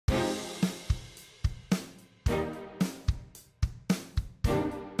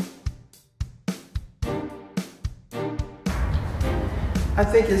I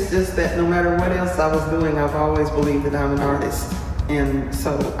think it's just that no matter what else I was doing, I've always believed that I'm an artist. And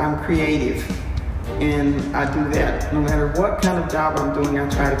so I'm creative. And I do that. No matter what kind of job I'm doing, I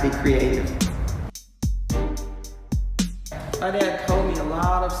try to be creative. My dad told me a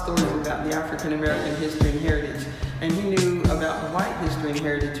lot of stories about the African American history and heritage. And he knew about the white history and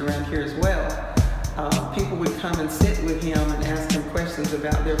heritage around here as well. People would come and sit with him and ask him questions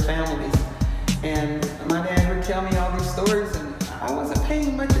about their families. And my dad would tell me all these stories, and I wasn't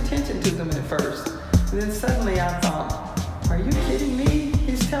paying much attention to them at first. And then suddenly I thought, are you kidding me?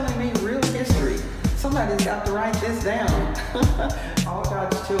 He's telling me real history. Somebody's got to write this down. All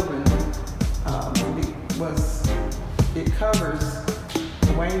God's Children it covers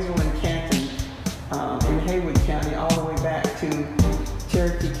Waynesville and Canton in Haywood County all the way back to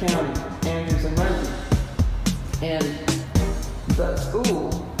Cherokee County, Andrews and Murphy. And the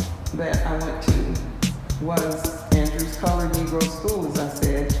school that I went to was Andrews Colored Negro School, as I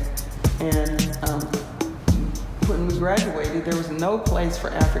said. And when we graduated, there was no place for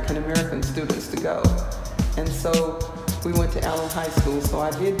African American students to go. And so we went to Allen High School. So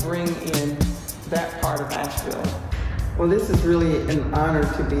I did bring in that part of Asheville. Well, this is really an honor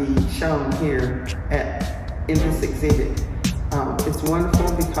to be shown here in this exhibit. It's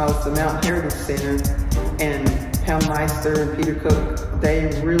wonderful because the Mountain Heritage Center and Pam Meister and Peter Cook,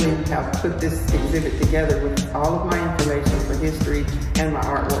 they really have put this exhibit together with all of my information for history and my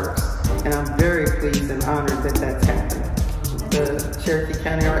artworks. And I'm very pleased and honored that that's happened. The Cherokee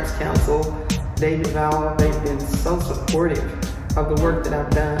County Arts Council, David Vowell, they've been so supportive of the work that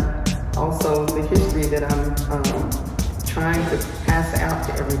I've done. Also, the history that I'm trying to pass out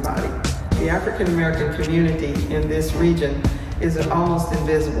to everybody. The African American community in this region is almost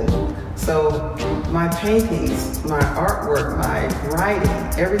invisible. So my paintings, my artwork, my writing,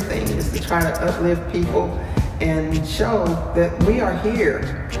 everything is to try to uplift people and show that we are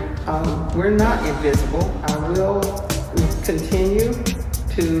here. We're not invisible. I will continue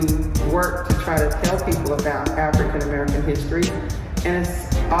to work to try to tell people about African American history. And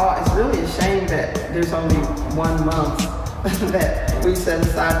it's really a shame that there's only 1 month that we set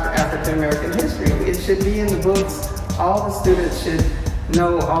aside for African American history. It should be in the books. All the students should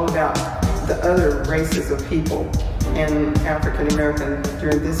know all about the other races of people. And African American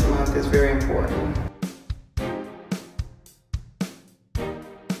during this month is very important.